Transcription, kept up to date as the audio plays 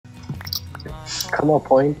Come on,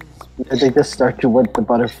 point. They just start to with the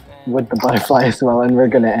butterfly as well, and we're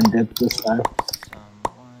gonna end it this time.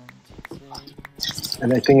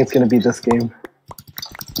 And I think it's gonna be this game.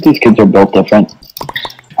 These kids are built different.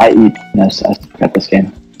 I eat this. I got this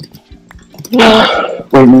game.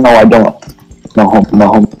 Wait, no, I don't. No home. No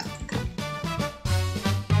home.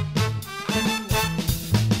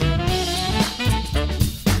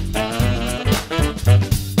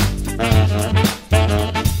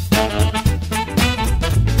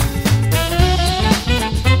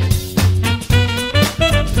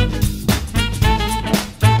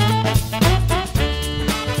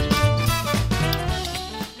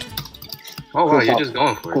 Oh wow, you're just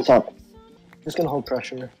going for it. What's up? Just gonna hold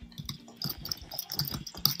pressure.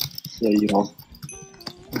 Yeah, you know.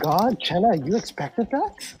 God, Chenna, you expected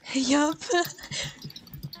that? Yup.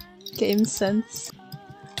 Game sense.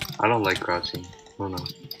 I don't like crouching. Oh no.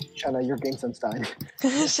 Chenna, your game sense died.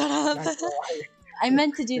 Shut up. I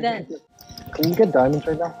meant to do that. Can you get diamonds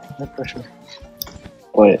right now? No pressure.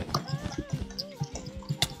 Wait.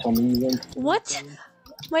 Tell me you win. What?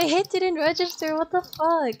 My hit didn't register. What the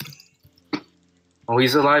fuck? Oh,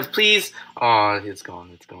 he's alive, please! Oh, it's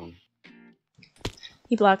gone, it's gone.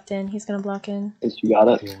 He blocked in. He's gonna block in. Since you got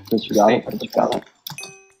it. Yeah. Since you got it. Since you got it.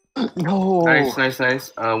 No. Nice, nice,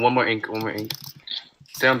 nice. One more ink, one more ink.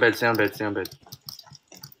 Stay on bed, stay on bed, stay on bed.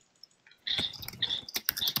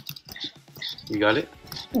 You got it?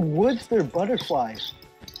 What's their butterfly?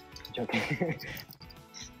 Joking.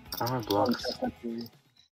 I don't have blocks.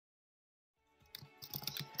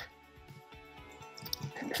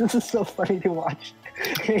 This is so funny to watch.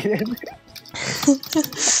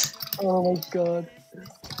 Oh my god.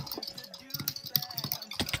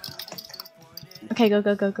 Okay, go,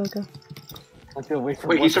 go, go, go, go. Let's go wait for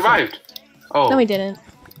Wait, he survived! Oh. No, he didn't.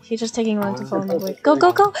 He's just taking one to fall in the way. Go,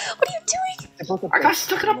 go, go! What are you doing? I got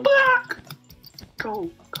stuck in a block! Go,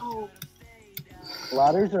 go.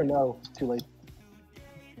 Ladders or no? Too late.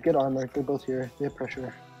 Get armor. They're both here. They have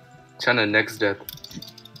pressure. China, next death.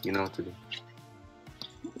 You know what to do.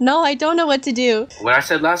 No, I don't know what to do. What I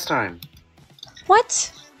said last time.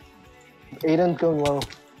 What? Aiden's going low.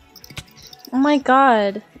 Oh my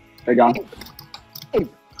god. They're gone. Hey.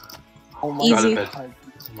 Oh my Easy. god.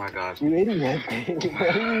 Oh my god. You idiot.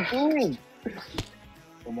 What are you doing?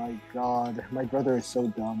 Oh my god. My brother is so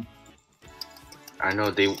dumb. I know,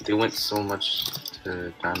 they went so much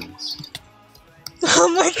to diamonds. Oh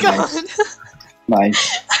my god.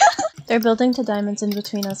 Nice. They're building to diamonds in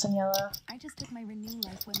between us and yellow.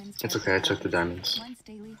 It's okay, I took the diamonds.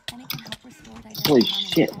 Holy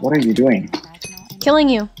shit, what are you doing? Killing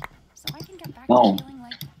you. No.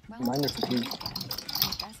 Mine is fatigue.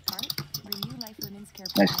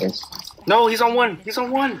 Nice face. No, he's on one! He's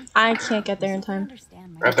on one! I can't get there in time.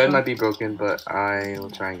 Our bed might be broken, but I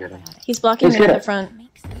will try and get him. He's blocking Let's me get at it. the front.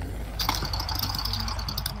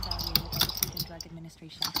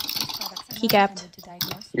 He gapped.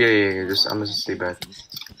 Yeah, just I'm gonna stay back.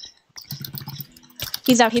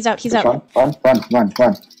 He's out, he's out, he's out. Run. Oh my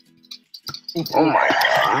god. You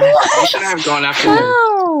should have gone after him.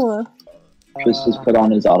 No! Chris just put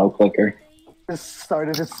on his auto clicker. Just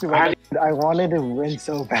started to suicide. I wanted to win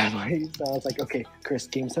so badly, so I was like, okay, Chris,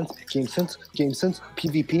 game sense,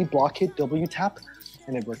 PvP, block hit, W tap,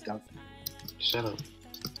 and it worked out. Shut up.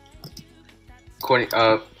 Courtney,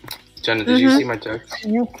 Jenna, did you see my text?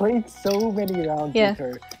 You played so many rounds with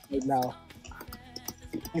her right now.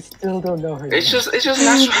 You still don't know her. It's just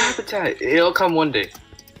natural habitat. It'll come one day.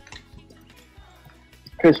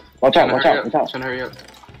 Chris, watch out. Jenna, hurry up.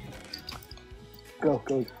 Go.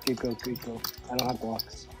 I don't have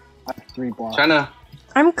blocks. I have 3 blocks. Jenna.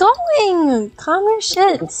 I'm going! Calm your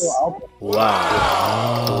shits. Wow.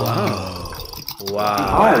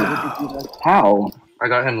 How? I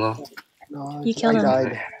got him low. No, You killed him. I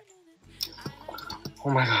died.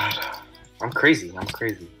 Oh my god. I'm crazy.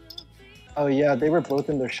 Oh yeah, they were both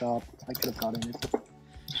in their shop. I could have gotten it.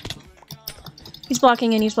 He's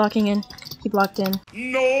blocking in, He blocked in.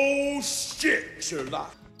 No shit,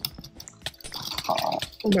 Sherlock.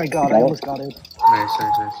 Oh my god, I almost got it. Nice.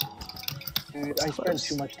 Dude, I spent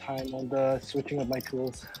too much time on the switching of my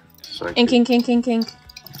tools. So I Ink. could-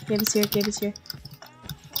 Gabe is here.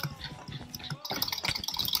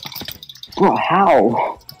 Bro,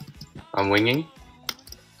 how? I'm winging.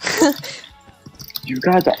 You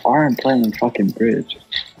guys aren't playing fucking bridge.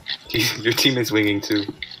 Your teammate's winging too.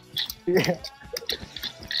 Yeah.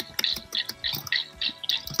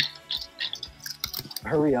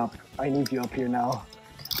 Hurry up. I need you up here now.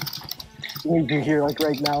 I need you here, like,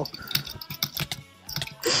 right now.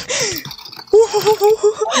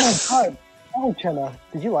 Oh my god. Oh, Chenna.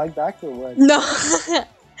 Did you lag back or what? No.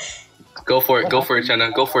 Go for it,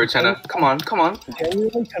 Chenna. Go for it, Chenna. Come on.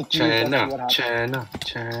 Genuinely confused as to what happened.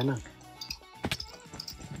 Chenna.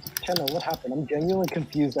 Chenna, what happened? I'm genuinely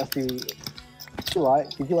confused as to. Did you like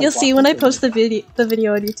You'll see when I post the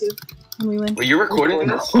video on YouTube when we win. Wait, you're recording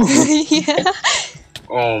this? Yeah.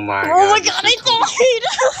 Oh my god. Oh my god, I died!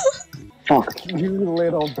 Fuck. You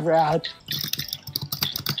little brat.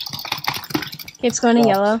 Gabe's going to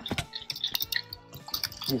yellow.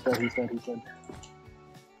 He said.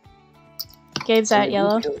 Gabe's at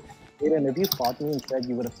yellow. Aiden, if you fought me instead,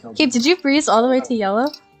 you would have killed me. Gabe, did you freeze all the way to yellow?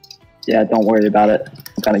 Yeah, don't worry about it.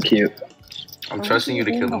 I'm kind of cute. I'm trusting you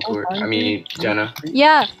to kill him, Jenna.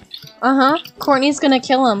 Yeah. Courtney's gonna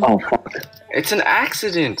kill him. Oh fuck. It's an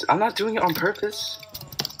accident. I'm not doing it on purpose.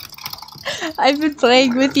 I've been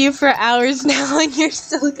playing with you for hours now and you're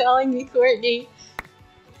still calling me Courtney.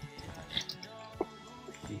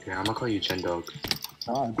 Okay, I'm gonna call you Chen Dog.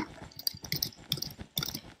 God.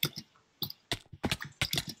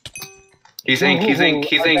 He's ink.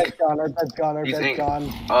 Our bed's gone. I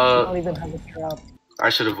don't even have a trap.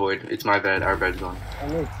 should avoid. It's my bad. Our bed's gone. I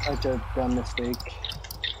made such a dumb mistake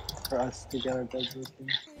for us to get our beds working.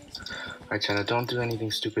 Alright, Chenna, don't do anything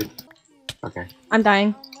stupid. Okay. I'm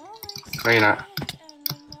dying. No, you're not.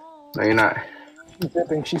 No, you're not.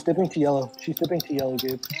 She's dipping to yellow.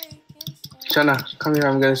 Gabe. Chenna, come here.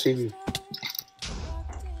 I'm gonna save you.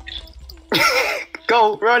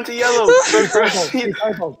 Go! Run to yellow! Keep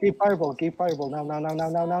fireball.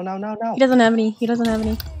 No. He doesn't have any.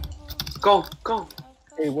 Go!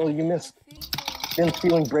 Hey, well, you missed. Been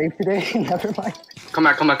feeling brave today? Never mind. Come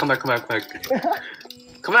back. Come back in the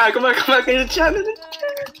chat.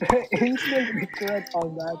 Instant regret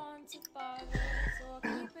on that.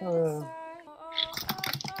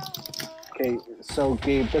 Okay, so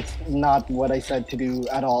Gabe, that's not what I said to do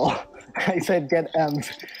at all. I said get M's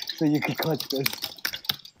so you could clutch this.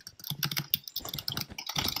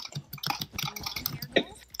 Oh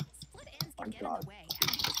my god.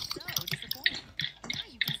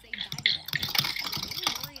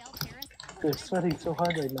 They're sweating so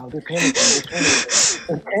hard right now. They're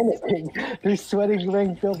panicking. They're sweating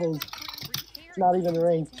ranked doubles. It's not even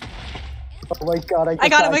ranked. Oh my god, I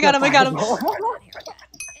got him.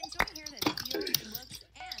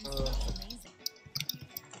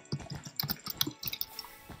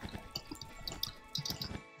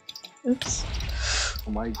 Oops.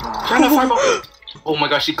 Oh my god. Oh my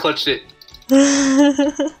gosh, she clutched it.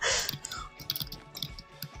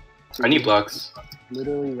 I need blocks.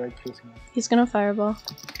 Literally right chasing us. He's gonna fireball.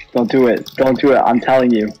 Don't do it. I'm telling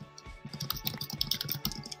you.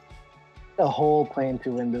 The whole plan to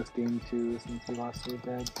win this game too, since we lost so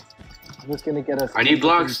bad. I'm just gonna get us. I need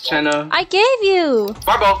blocks, Chenna. I gave you!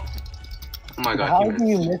 Fireball! Oh my god. How do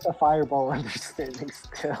you miss a fireball when they're standing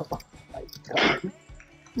still? Oh my god.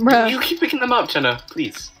 Bro. You keep picking them up, Chenna,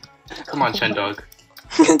 please. Come on, Chen Dog.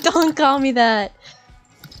 Don't call me that.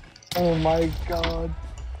 Oh my god.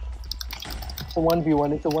 It's a 1v1,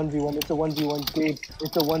 Gabe.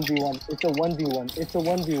 It's a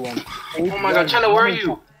 1v1. Gabe, Oh my god, Chenna, where are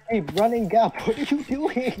you? Hey, running gap, what are you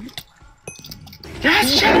doing?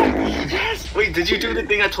 Yes, Chenna! Yes! Wait, did you do the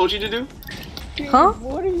thing I told you to do? Huh?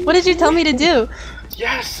 What are you What did you tell me to do?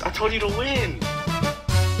 Yes, I told you to win.